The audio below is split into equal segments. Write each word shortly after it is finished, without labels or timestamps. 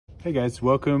Hey guys,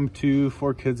 welcome to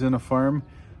 4 Kids and a Farm.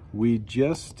 We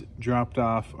just dropped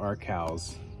off our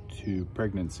cows to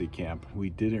pregnancy camp.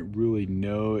 We didn't really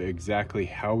know exactly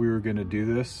how we were going to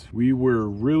do this. We were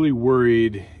really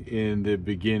worried in the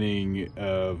beginning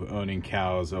of owning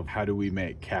cows of how do we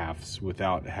make calves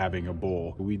without having a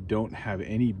bull. We don't have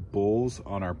any bulls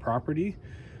on our property.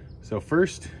 So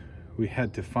first we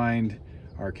had to find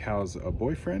our cows a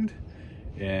boyfriend.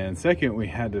 And second, we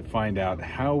had to find out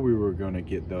how we were going to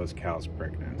get those cows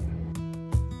pregnant. Do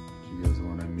you guys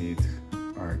want to meet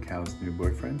our cow's new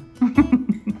boyfriend?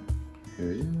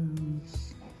 Here he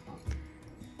is.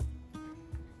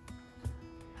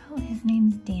 Oh, his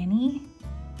name's Danny.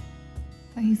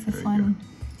 Oh, he's this one.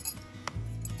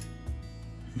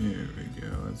 Here we go.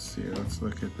 Let's see. Let's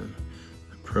look at the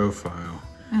profile.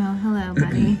 Oh, hello,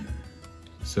 buddy.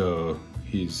 So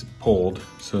he's polled,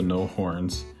 so no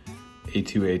horns.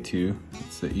 A2A2,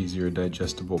 it's the easier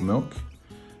digestible milk,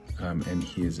 and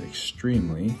he is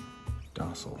extremely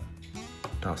docile.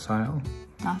 Docile?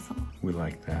 Docile. We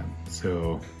like that.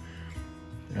 So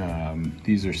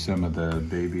these are some of the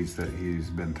babies that he's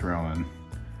been throwing.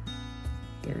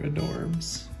 They're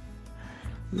adorbs.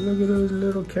 Look at those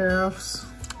little calves.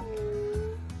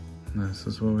 This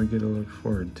is what we get to look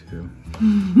forward to.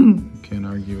 Can't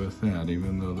argue with that,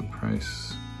 even though the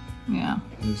price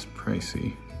is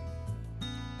pricey.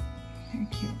 Very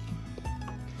cute.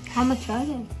 How much are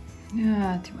they?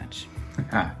 Yeah, too much.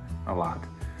 A lot.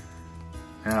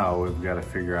 Now we've got to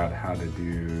figure out how to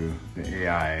do the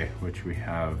AI, which we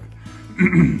have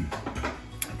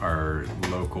our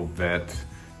local vet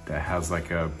that has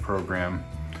like a program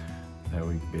that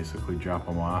we basically drop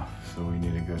them off. So we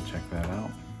need to go check that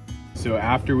out. So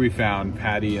after we found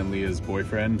Patty and Leah's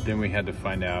boyfriend, then we had to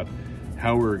find out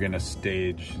how we were gonna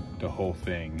stage the whole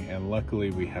thing. And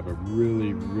luckily we have a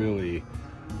really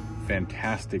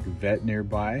fantastic vet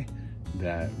nearby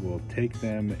that will take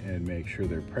them and make sure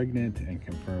they're pregnant and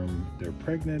confirm they're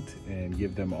pregnant and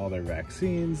give them all their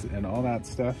vaccines and all that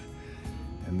stuff.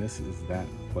 And this is that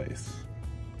place.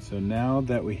 So now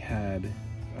that we had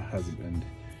a husband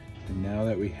and now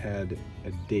that we had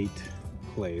a date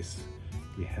place,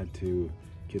 we had to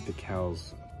get the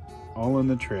cows all in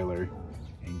the trailer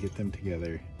and get them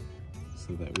together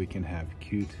so that we can have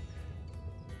cute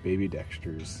baby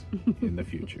Dexters in the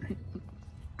future.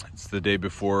 It's the day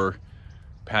before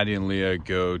Patty and Leah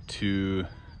go to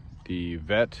the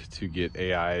vet to get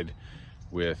AI'd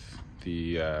with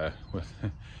the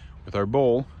with our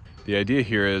bull. The idea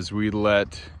here is we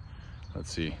let's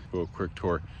see, go a quick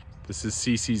tour. This is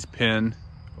Cece's pen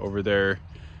over there.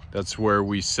 That's where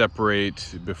we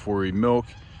separate before we milk.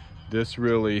 This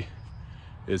really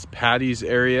is Patty's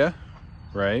area,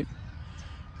 right?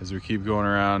 As we keep going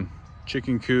around,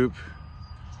 chicken coop.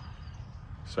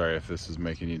 Sorry if this is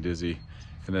making you dizzy.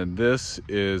 And then this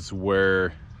is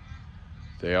where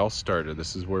they all started.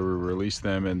 This is where we released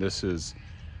them, and this is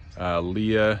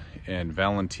Leah and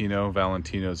Valentino.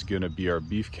 Valentino's gonna be our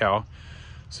beef cow.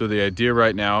 So the idea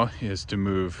right now is to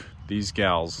move these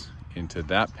gals into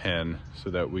that pen so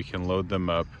that we can load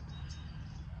them up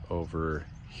over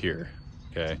here.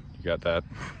 Okay, you got that?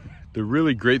 The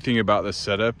really great thing about this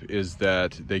setup is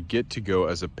that they get to go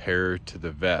as a pair to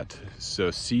the vet.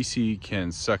 So Cece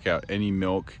can suck out any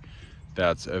milk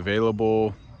that's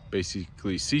available.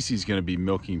 Basically, Cece's gonna be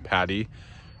milking Patty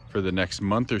for the next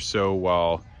month or so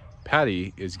while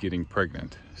Patty is getting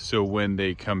pregnant. So when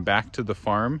they come back to the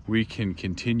farm, we can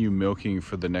continue milking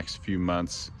for the next few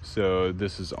months. So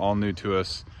this is all new to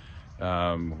us.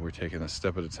 We're taking a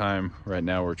step at a time. Right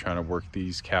now we're trying to work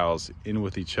these cows in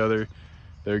with each other.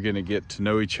 They're gonna get to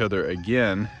know each other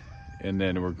again, and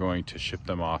then we're going to ship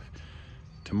them off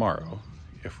tomorrow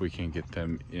if we can get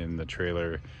them in the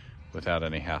trailer without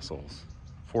any hassles.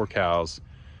 4 cows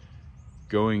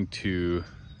going to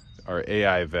our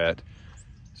AI vet,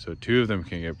 so 2 of them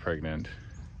can get pregnant.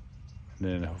 And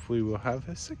then hopefully we'll have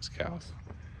 6 cows.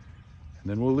 And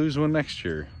then we'll lose one next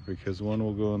year because one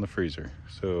will go in the freezer.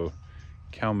 So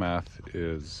cow math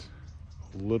is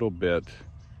a little bit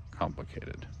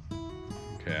complicated.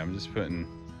 Okay, I'm just putting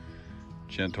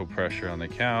gentle pressure on the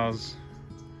cows.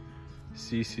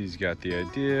 Cece's got the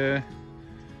idea.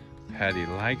 Patty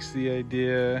likes the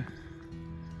idea.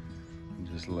 I'm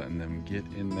just letting them get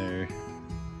in there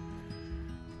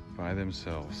by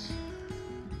themselves.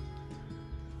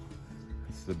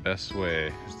 It's the best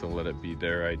way, is to let it be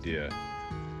their idea.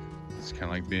 It's kind of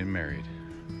like being married.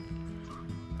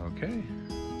 Okay.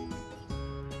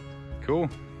 Cool.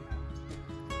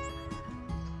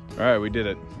 All right, we did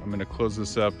it. I'm gonna close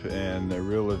this up, and the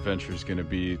real adventure is gonna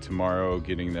be tomorrow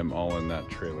getting them all in that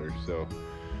trailer. So,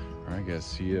 all right guys,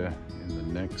 see ya in the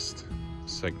next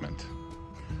segment.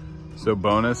 So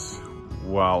bonus,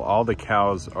 while all the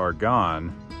cows are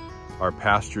gone, our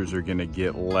pastures are gonna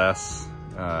get less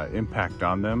impact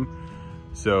on them.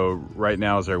 So right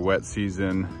now is our wet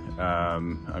season.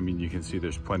 I mean, you can see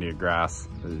there's plenty of grass.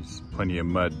 There's plenty of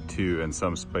mud too in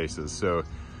some spaces. So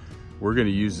we're gonna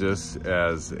use this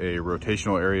as a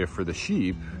rotational area for the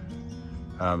sheep.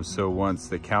 So once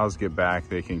the cows get back,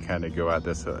 they can kind of go at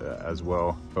this as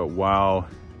well. But while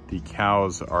the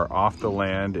cows are off the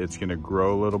land, it's gonna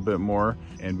grow a little bit more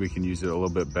and we can use it a little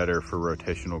bit better for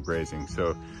rotational grazing.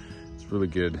 So it's really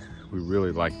good. We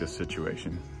really like this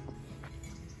situation.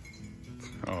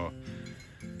 Oh,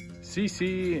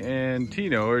 Cece and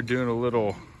Tino are doing a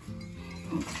little,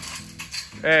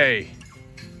 hey.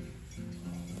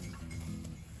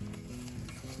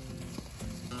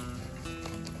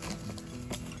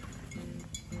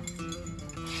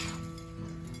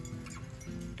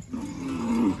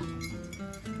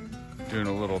 Doing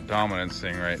a little dominance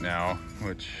thing right now,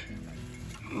 which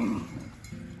I'm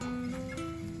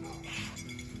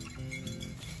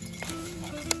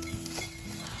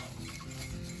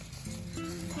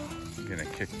gonna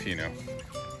kick Tino.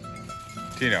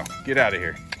 Tino, get out of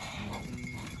here.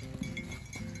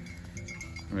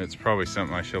 I mean, it's probably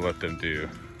something I should let them do.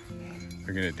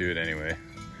 They're gonna do it anyway.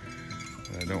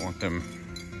 But I don't want them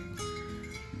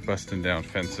busting down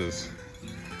fences.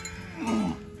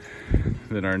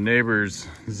 Then our neighbor's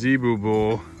Zebu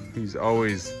Bull, he's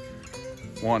always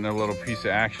wanting a little piece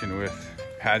of action with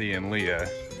Patty and Leah.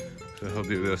 So he'll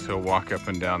do this, he'll walk up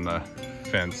and down the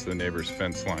fence, the neighbor's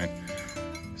fence line.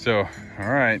 So, all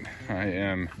right, I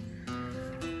am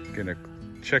gonna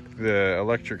check the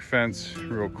electric fence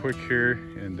real quick here,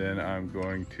 and then I'm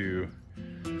going to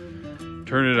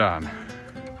turn it on.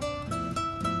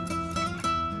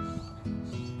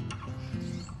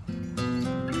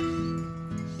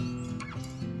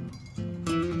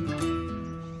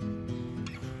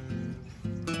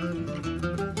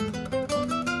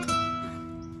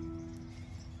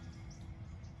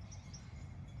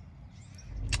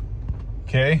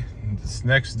 Okay, this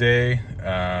next day,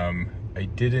 I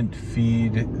didn't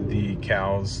feed the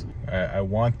cows. I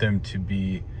want them to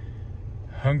be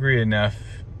hungry enough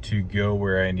to go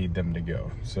where I need them to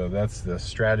go. So that's the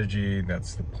strategy,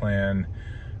 that's the plan.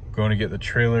 Going to get the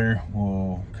trailer.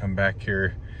 We'll come back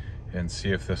here and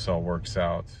see if this all works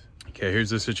out. Okay, here's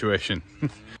the situation.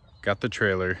 Got the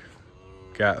trailer,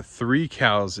 got 3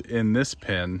 cows in this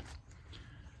pen.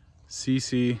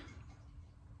 Cece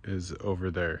is over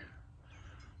there.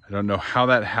 I don't know how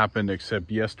that happened,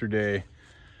 except yesterday,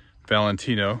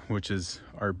 Valentino, which is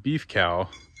our beef cow,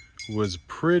 was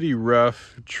pretty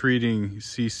rough treating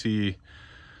Cece.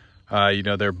 You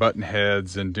know, they're button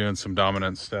heads and doing some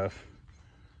dominant stuff.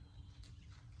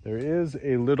 There is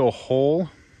a little hole,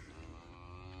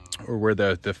 or where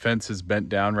the fence is bent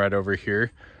down right over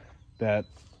here, that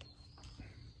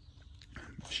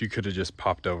she could have just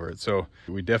popped over it. So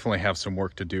we definitely have some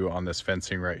work to do on this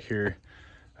fencing right here.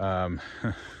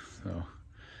 So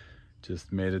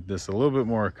just made this a little bit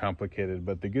more complicated,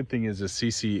 but the good thing is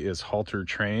Cece is halter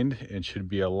trained and should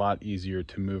be a lot easier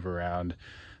to move around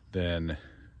than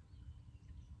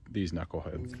these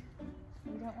knuckleheads.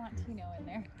 We don't want Tino in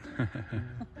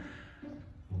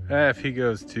there. If he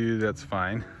goes too, that's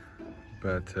fine.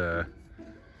 But all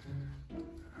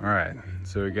right,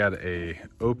 so we got a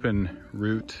open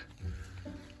route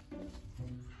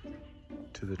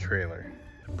to the trailer.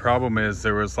 The problem is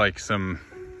there was like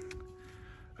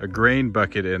a grain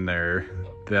bucket in there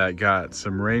that got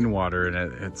some rainwater in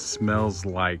it. It smells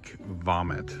like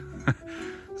vomit.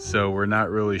 So we're not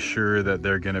really sure that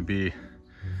they're gonna be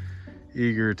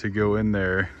eager to go in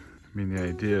there. I mean, the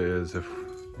idea is if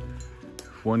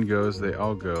one goes, they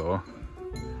all go.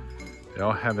 They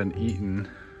all haven't eaten.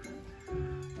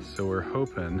 So we're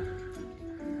hoping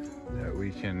that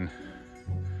we can,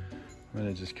 I'm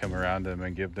gonna just come around them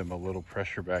and give them a little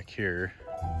pressure back here.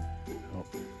 Oh.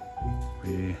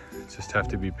 We just have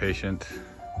to be patient.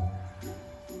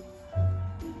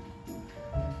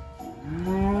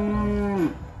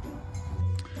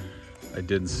 I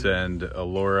did send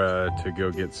Alora to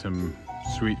go get some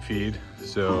sweet feed,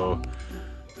 so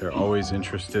they're always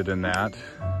interested in that.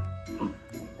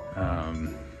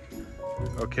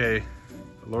 Okay,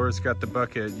 Alora's got the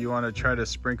bucket. You want to try to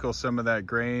sprinkle some of that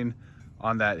grain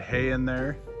on that hay in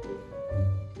there?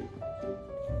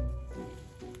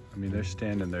 I mean, they're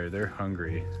standing there, they're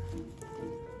hungry.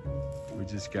 We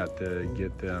just got to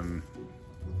get them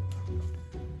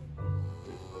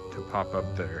to pop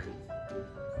up there.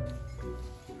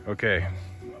 Okay,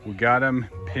 we got them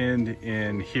pinned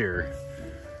in here.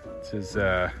 This is,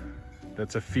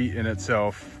 that's a feat in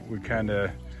itself. We kind of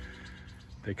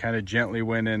They kind of gently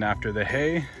went in after the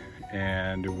hay,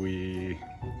 and we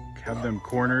have them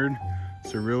cornered.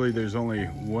 So really there's only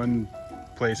one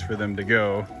place for them to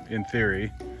go in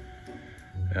theory.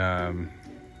 And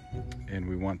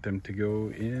we want them to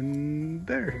go in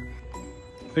there.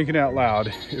 Thinking out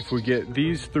loud, if we get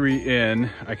these 3 in,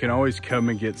 I can always come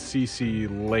and get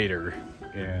Cece later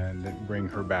and bring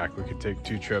her back. We could take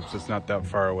 2 trips, it's not that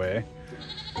far away.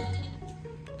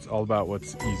 It's all about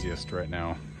what's easiest right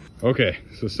now. Okay,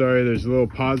 so sorry, there's little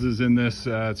pauses in this.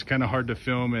 It's kind of hard to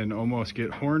film and almost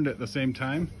get horned at the same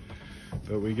time,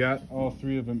 but we got all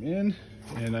 3 of them in,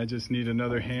 and I just need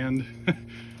another hand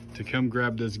to come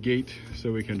grab this gate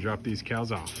so we can drop these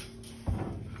cows off.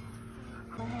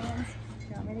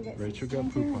 Rachel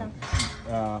got poop on.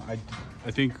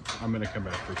 I think I'm gonna come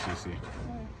back for Cece.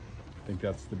 I think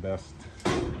that's the best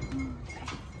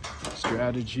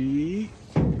strategy.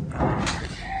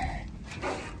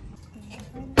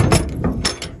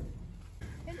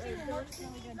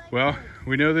 Well,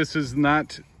 we know this is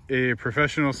not a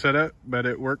professional setup, but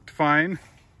it worked fine.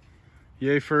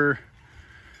 Yay for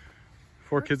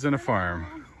 4 kids and a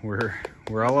farm. We're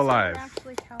all alive.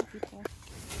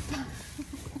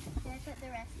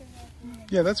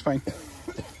 Yeah, that's fine.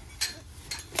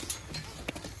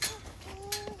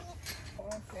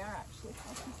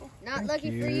 Not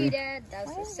lucky for you, Dad. That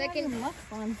was the second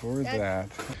for that.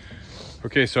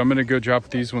 Okay, so I'm gonna go drop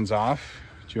these ones off.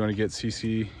 Do you want to get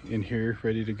Cece in here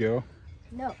ready to go?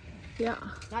 No. Yeah.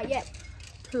 Not yet.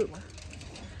 Poop.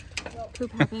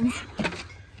 Poop happens.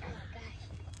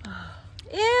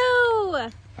 Ew!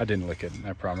 I didn't lick it,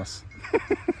 I promise.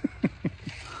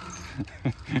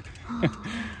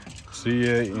 See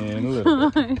ya in a little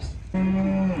bit.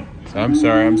 So I'm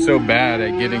sorry, I'm so bad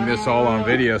at getting this all on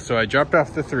video. So I dropped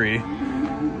off the 3,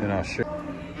 and I'll show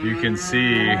you. You can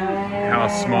see how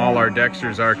small our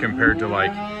dexters are compared to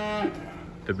like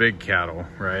the big cattle,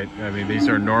 right? I mean, these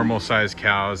are normal sized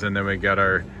cows, and then we got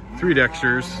our 3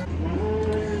 dexters.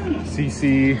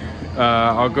 Cece,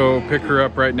 I'll go pick her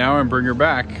up right now and bring her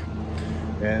back,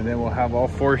 and then we'll have all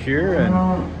 4 here, and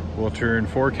we'll turn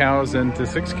 4 cows into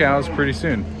 6 cows pretty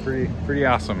soon. Pretty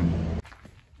awesome.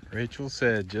 Rachel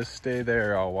said, just stay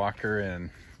there, I'll walk her in.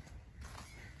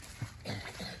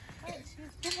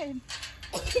 She's good.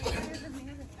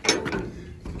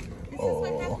 Oh.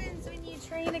 This is what happens when you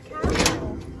train a cow.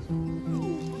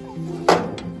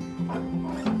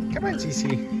 Come on,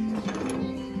 Cece.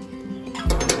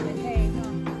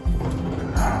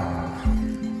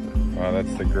 Wow,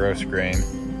 that's the gross grain.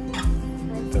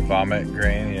 The vomit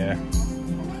grain, yeah.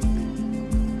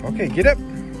 Okay, get up.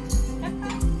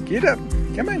 Get up.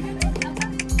 Come on.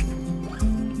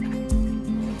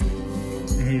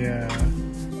 Yeah.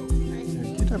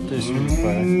 Get up there, sweetie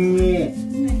pie.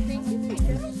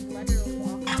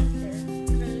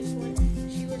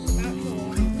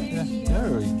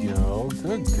 There we go.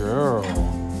 Good girl.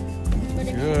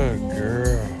 Good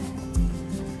girl.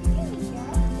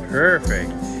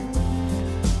 Perfect.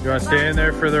 You want to stay in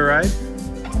there for the ride?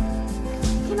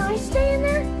 Can I stay in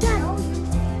there? Dad!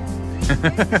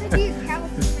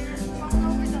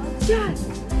 Dad,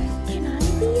 can I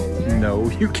be in there? No,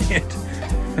 you can't.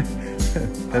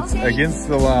 That's against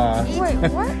the law. Wait,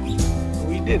 what?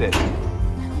 We did it.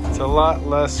 It's a lot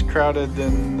less crowded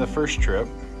than the first trip.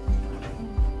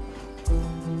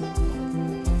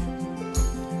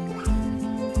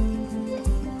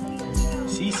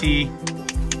 Cece.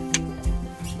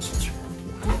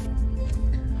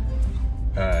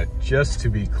 Just to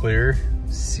be clear,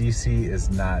 Cece is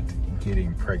not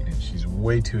getting pregnant. She's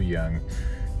way too young.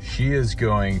 She is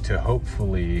going to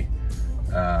hopefully,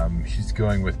 she's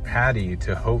going with Patty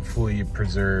to hopefully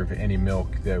preserve any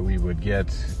milk that we would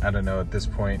get. I don't know, at this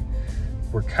point,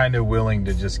 we're kind of willing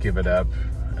to just give it up.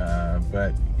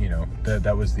 But you know,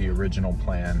 that was the original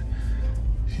plan.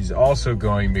 She's also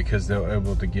going because they're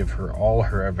able to give her all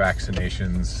her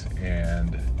vaccinations,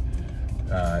 and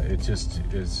it just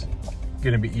is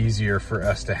going to be easier for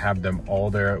us to have them all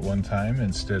there at one time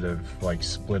instead of like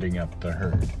splitting up the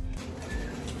herd.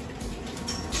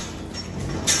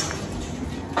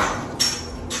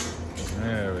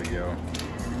 There we go.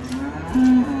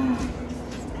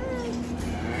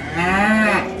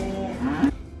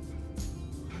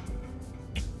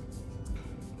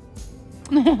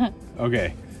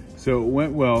 Okay, so it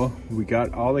went well. We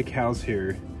got all the cows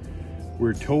here.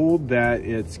 We're told that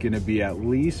it's going to be at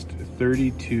least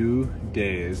 32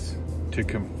 days to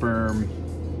confirm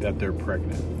that they're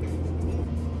pregnant.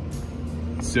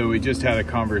 So we just had a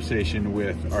conversation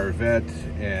with our vet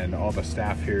and all the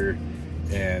staff here,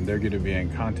 and they're going to be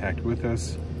in contact with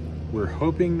us. We're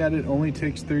hoping that it only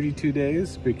takes 32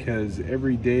 days because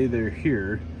every day they're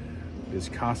here, is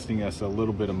costing us a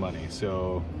little bit of money.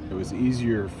 So it was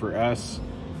easier for us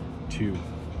to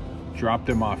drop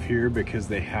them off here because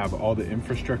they have all the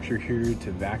infrastructure here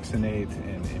to vaccinate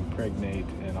and impregnate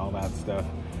and all that stuff.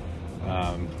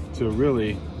 So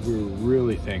really, we're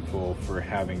really thankful for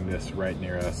having this right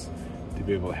near us to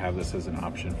be able to have this as an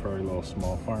option for our little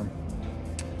small farm.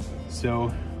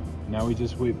 So now we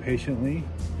just wait patiently,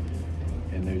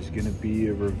 and there's gonna be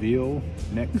a reveal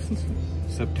next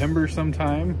September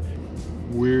sometime.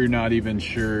 We're not even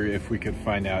sure if we could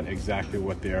find out exactly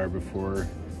what they are before,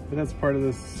 but that's part of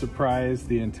the surprise.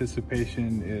 The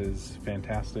anticipation is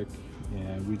fantastic,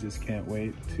 and we just can't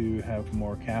wait to have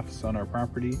more calves on our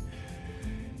property.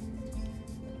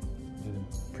 And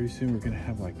pretty soon we're gonna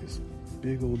have like this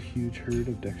big old huge herd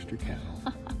of Dexter cattle.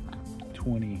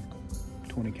 20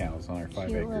 cows on our 5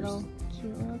 acres.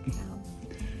 Cute little cows.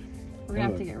 We're gonna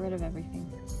have to get rid of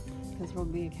everything because we'll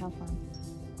be a cow farm.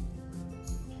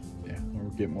 Yeah, or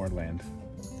we'll get more land.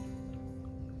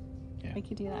 Yeah. We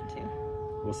could do that too.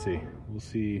 We'll see. We'll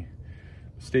see.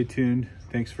 Stay tuned.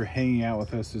 Thanks for hanging out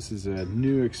with us. This is a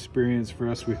new experience for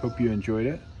us. We hope you enjoyed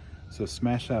it. So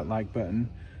smash that like button.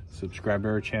 Subscribe to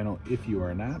our channel if you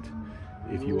are not.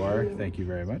 If you are, thank you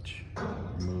very much.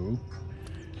 Moo.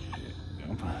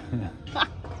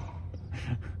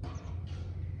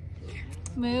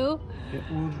 Moo. Yeah,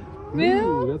 well,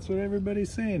 Moo? that's what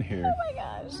everybody's saying here. Oh my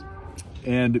gosh.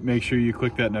 And make sure you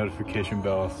click that notification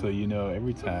bell so you know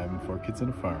every time 4 Kids on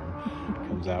a Farm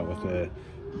comes out with a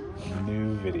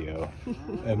new video.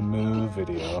 A moo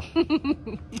video.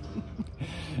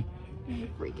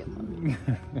 Freaking love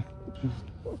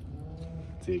it.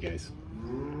 See you guys.